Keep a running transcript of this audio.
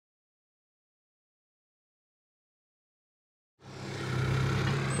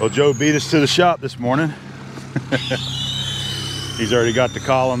Well, Joe beat us to the shop this morning. He's already got the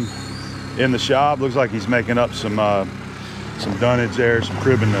column in the shop. Looks like he's making up some dunnage there, some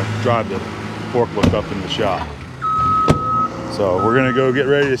cribbing to drive the forklift up in the shop. So we're gonna go get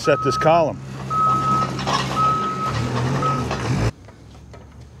ready to set this column.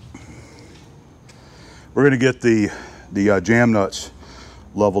 We're gonna get the jam nuts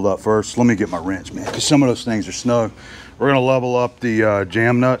leveled up first. Let me get my wrench, man, because some of those things are snug. We're gonna level up the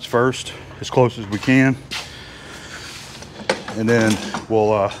jam nuts first, as close as we can. And then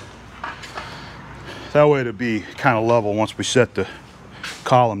we'll, that way it'll be kind of level once we set the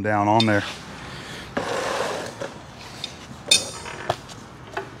column down on there.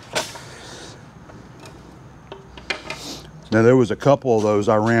 Now there was a couple of those,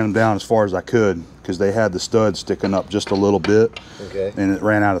 I ran them down as far as I could because they had the stud sticking up just a little bit. Okay. And it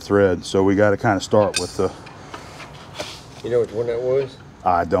ran out of thread. So we got to kind of start with the... You know which one that was?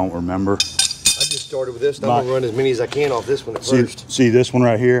 I don't remember. I just started with this. I'm going to run as many as I can off this one at first. See this one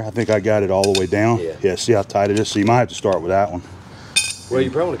right here? I think I got it all the way down. Yeah. Yeah, see how tight it is? So you might have to start with that one. Well, you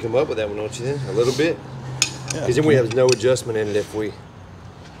probably want to come up with that one, don't you then? A little bit? Because then we have no adjustment in it if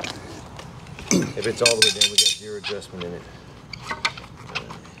it's all the way down, we got zero adjustment in it.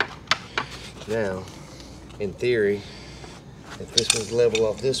 Now, in theory, if this one's level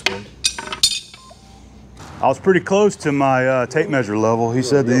off this one. I was pretty close to my tape measure level. He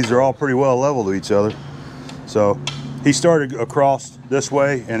said these are all pretty well level to each other. So he started across this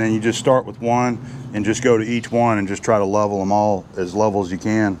way, and then you just start with one and just go to each one and just try to level them all as level as you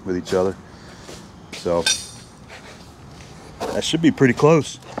can with each other. So that should be pretty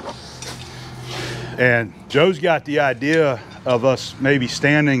close. And Joe's got the idea of us maybe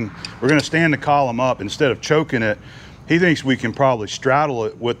standing, we're gonna stand the column up instead of choking it. He thinks we can probably straddle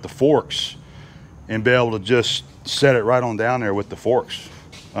it with the forks and be able to just set it right on down there with the forks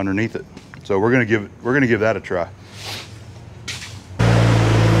underneath it. So we're gonna give that a try.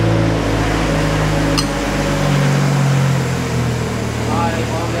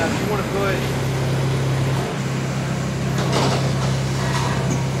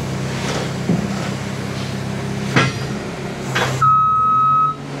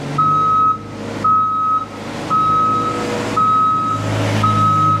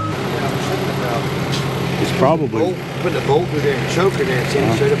 Probably. Putting a bolt through there and choking there and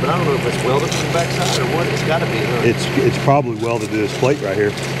seeing straight up, but I don't know if it's welded from the backside or what. It's got to be. Huh? It's probably welded to this plate right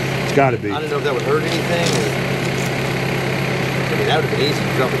here. It's got to be. I don't know if that would hurt anything. I mean, that would have been easy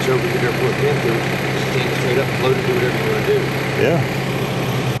to drop a choker through there, pull a pin through it, stand it straight up, and load it, do whatever you want to do.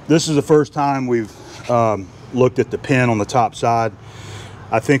 Yeah. This is the first time we've looked at the pin on the top side.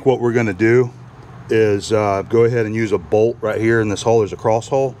 I think what we're going to do is go ahead and use a bolt right here in this hole. There's a cross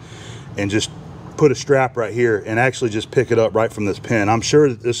hole, and just put a strap right here and actually just pick it up right from this pin. I'm sure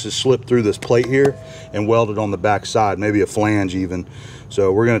that this is slipped through this plate here and welded on the back side, maybe a flange even.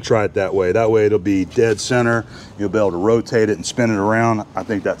 So we're gonna try it that way. That way it'll be dead center. You'll be able to rotate it and spin it around. I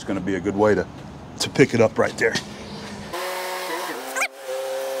think that's gonna be a good way to pick it up right there.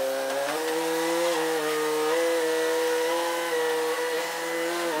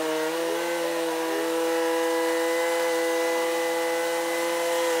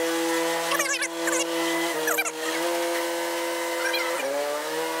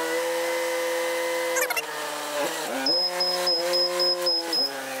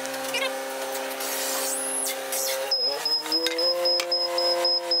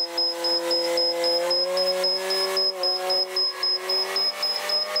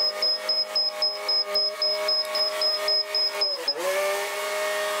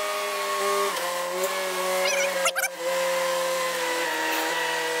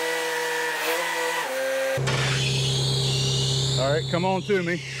 All right, come on to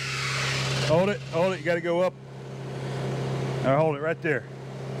me. Hold it, you gotta go up. All right, hold it right there.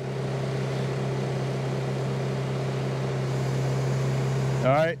 All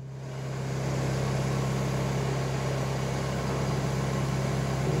right.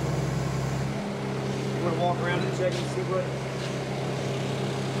 You wanna walk around and check and see what?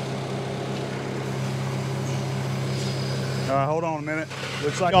 All right, hold on a minute.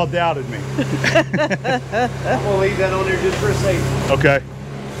 Looks like y'all doubted me. I'm gonna leave that on there just for a safety. Okay.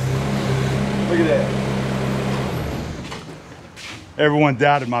 Look at that. Everyone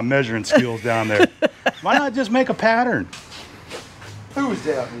doubted my measuring skills down there. Why not just make a pattern? Who was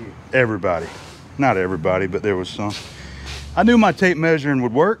doubting you? Everybody. Not everybody, but there was some. I knew my tape measuring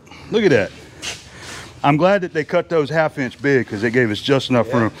would work. Look at that. I'm glad that they cut those 1/2 inch big because they gave us just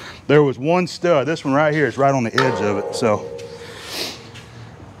enough room. There was one stud. This one right here is right on the edge of it. So.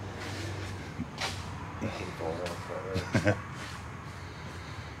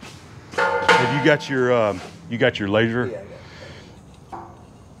 you got your laser? Yeah, I got it.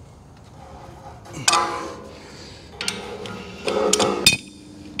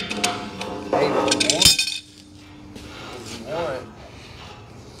 Hey, if you want,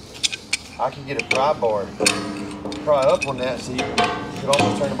 I can get a pry bar, pry up on that, so you can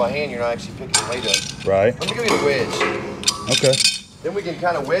almost turn it by hand. You're not actually picking the weight up. Right. Let me go get a wedge. Okay. Then we can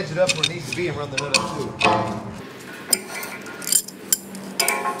kind of wedge it up where it needs to be and run the nut up too.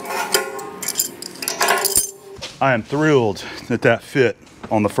 I am thrilled that that fit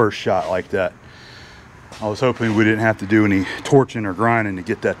on the first shot like that. I was hoping we didn't have to do any torching or grinding to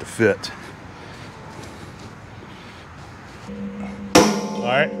get that to fit. All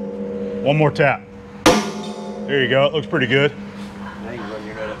right, one more tap. There you go, it looks pretty good. Now you can run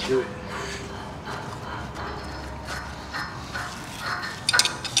your nut up to it.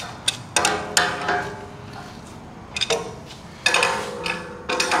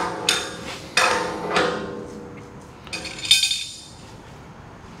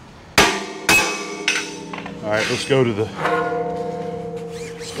 All right, let's go to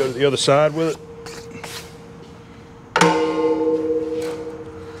the other side with it.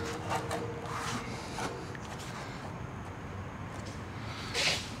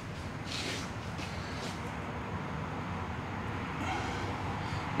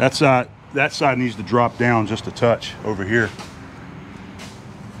 That side needs to drop down just a touch over here.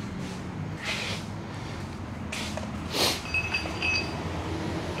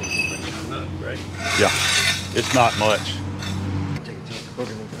 Right. Yeah, it's not much. Take a chance to put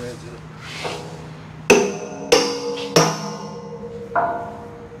any threads in it. A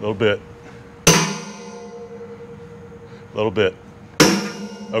little bit. A little bit.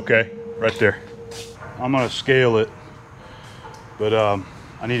 Okay, right there. I'm gonna scale it, but I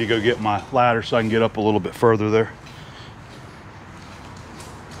need to go get my ladder so I can get up a little bit further there.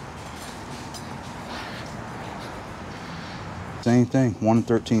 Same thing, 1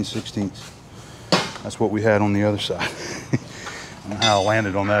 13/16. That's what we had on the other side. I don't know how I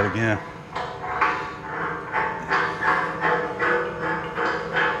landed on that again.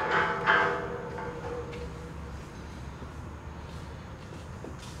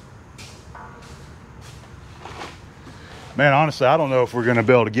 Man, honestly, I don't know if we're gonna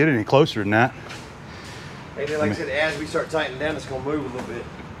be able to get any closer than that. Hey, then, like I said, as we start tightening down, it's gonna move a little bit.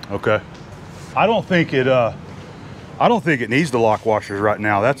 Okay. I don't think it needs the lock washers right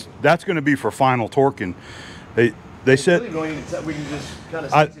now. That's going to be for final torquing. They said really we can just kind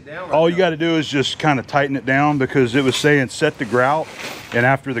of set it down. Right all now. you got to do is just kind of tighten it down, because it was saying set the grout, and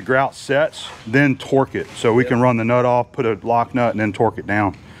after the grout sets, then torque it. So we can run the nut off, put a lock nut, and then torque it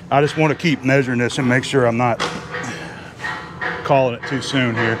down. I just want to keep measuring this and make sure I'm not calling it too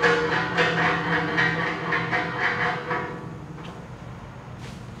soon here.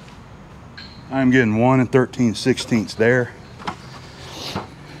 I'm getting 1 13/16 there.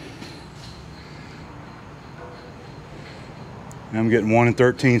 I'm getting 1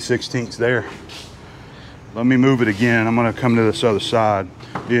 13/16 there. Let me move it again. I'm going to come to this other side.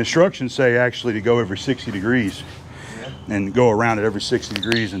 The instructions say actually to go every 60 degrees, and go around it every 60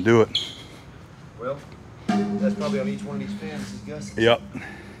 degrees and do it. Well, that's probably on each one of these pins. Gus. Yep.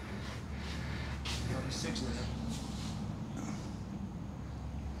 Probably 6 of them.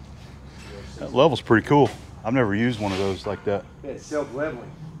 That level's pretty cool. I've never used one of those like that. Yeah, it's self-leveling.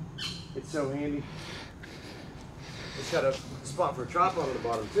 It's so handy. It's got a spot for a tripod on the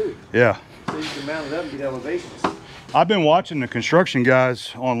bottom too. Yeah. So you can mount it up and get elevations. I've been watching the construction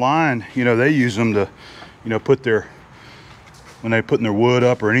guys online. You know, they use them to, you know, when they're putting their wood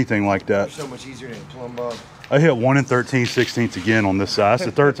up or anything like that. It's so much easier than a plumb bob. I hit 1 13/16 again on this side. That's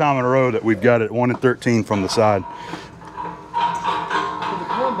the third time in a row that we've got it 1 13 from the side. Well, the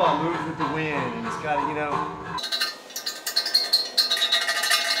plumb bob moves with the wind, and it's got to, you know.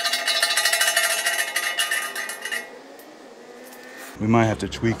 We might have to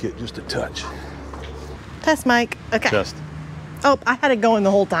tweak it just a touch. Test mic. Okay. Test. Oh, I had it going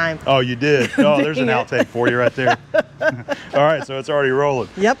the whole time. Oh, you did? Oh, there's an outtake for you right there. All right, so it's already rolling.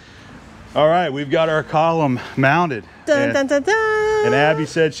 Yep. All right, we've got our column mounted. Dun, dun, dun, dun. And Abby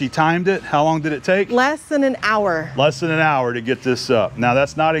said she timed it. How long did it take? Less than an hour. Less than an hour to get this up. Now,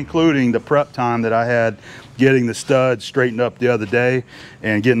 that's not including the prep time that I had getting the studs straightened up the other day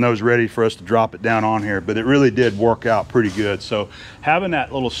and getting those ready for us to drop it down on here. But it really did work out pretty good. So having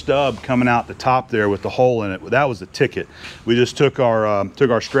that little stub coming out the top there with the hole in it, that was the ticket. We just took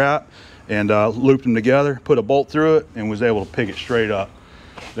our strap and looped them together, put a bolt through it, and was able to pick it straight up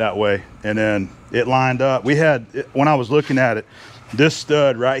that way. And then it lined up. We had, when I was looking at it, this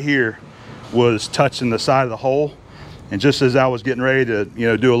stud right here was touching the side of the hole, And just as I was getting ready to, you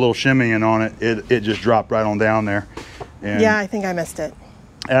know, do a little shimmying on it, it just dropped right on down there. And Yeah, I think I missed it.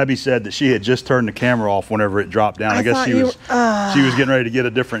 Abby said that she had just turned the camera off whenever it dropped down. I guess she was getting ready to get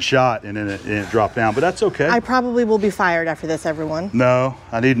a different shot, and then it dropped down. But that's okay. I probably will be fired after this, everyone. No,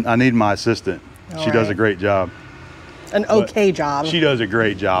 I need my assistant. She does a great job. An okay job. She does a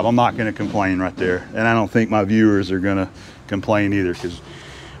great job. I'm not going to complain right there, and I don't think my viewers are going to complain either, because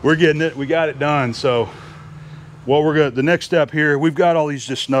we're getting it. We got it done. So what we're going, the next step here, we've got all these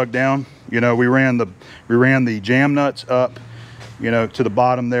just snugged down. You know, we ran the jam nuts up, you know, to the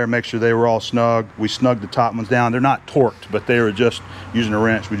bottom there, make sure they were all snug. We snugged the top ones down. They're not torqued, but they were just using a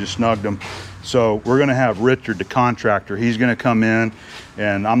wrench. We just snugged them. So we're going to have Richard, the contractor, he's going to come in,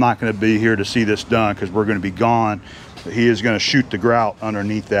 and I'm not going to be here to see this done because we're going to be gone. But he is going to shoot the grout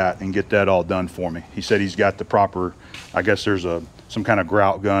underneath that and get that all done for me. He said he's got the proper, I guess there's some kind of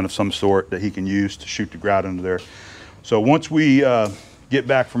grout gun of some sort that he can use to shoot the grout under there. So once we get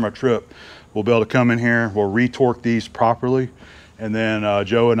back from our trip, we'll be able to come in here, we'll re-torque these properly, and then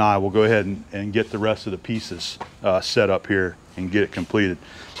Joe and I will go ahead and get the rest of the pieces set up here and get it completed.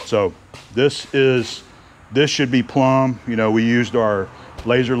 So this should be plumb. You know, we used our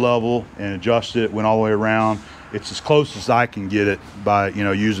laser level and adjusted it, went all the way around. It's as close as I can get it by, you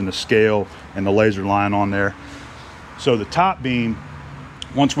know, using the scale and the laser line on there. So the top beam,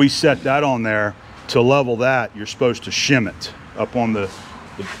 once we set that on there, to level that, you're supposed to shim it up on the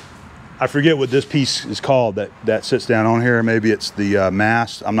I forget what this piece is called that sits down on here. Maybe it's the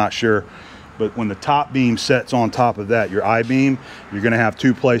mast, I'm not sure. But when the top beam sets on top of that, your I-beam, you're gonna have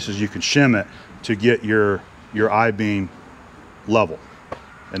two places you can shim it to get your I-beam level.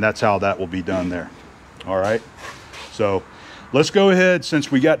 And that's how that will be done there. All right, so let's go ahead,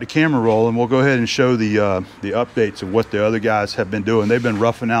 since we got the camera rolling, we'll go ahead and show the updates of what the other guys have been doing. They've been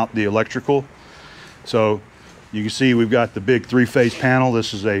roughing out the electrical. So you can see we've got the big three-phase panel.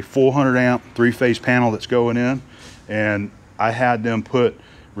 This is a 400 amp three-phase panel that's going in, and I had them put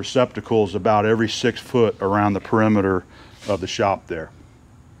receptacles about every 6 foot around the perimeter of the shop there.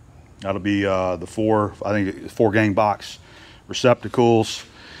 That'll be the four gang box receptacles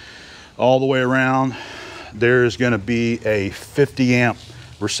all the way around. There's going to be a 50 amp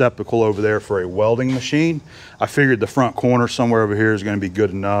receptacle over there for a welding machine. I figured the front corner somewhere over here is going to be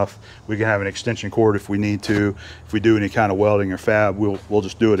good enough. We can have an extension cord if we need to. If we do any kind of welding or fab, we'll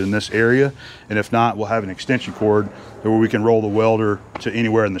just do it in this area. And if not, we'll have an extension cord where we can roll the welder to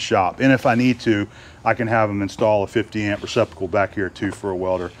anywhere in the shop. And if I need to, I can have them install a 50 amp receptacle back here too for a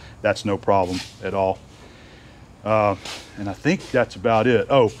welder. That's no problem at all. And I think that's about it.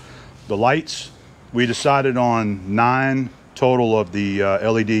 Oh, the lights, we decided on 9 total of the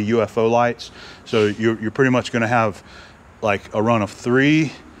LED UFO lights. So you're pretty much going to have like a run of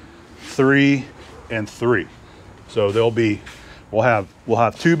 3, 3, and 3. So we'll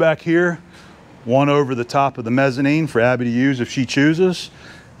have 2 back here, 1 over the top of the mezzanine for Abby to use if she chooses,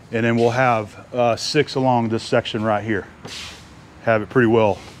 and then we'll have 6 along this section right here. Have it pretty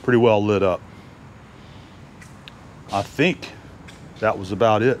well lit up. I think that was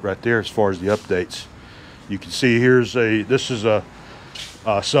about it right there as far as the updates. You can see this is a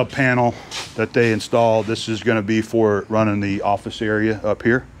sub panel that they installed. This is going to be for running the office area up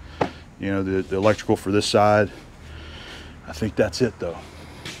here. You know, the electrical for this side. I think that's it though.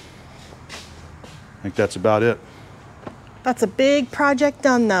 I think that's about it. That's a big project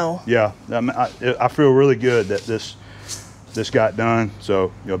done though. Yeah, I feel really good that this got done.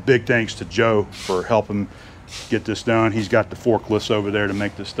 So, you know, big thanks to Joe for helping get this done. He's got the forklifts over there to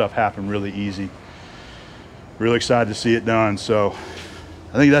make this stuff happen really easy. Really excited to see it done. So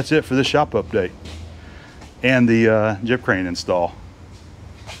I think that's it for this shop update and the jib crane install.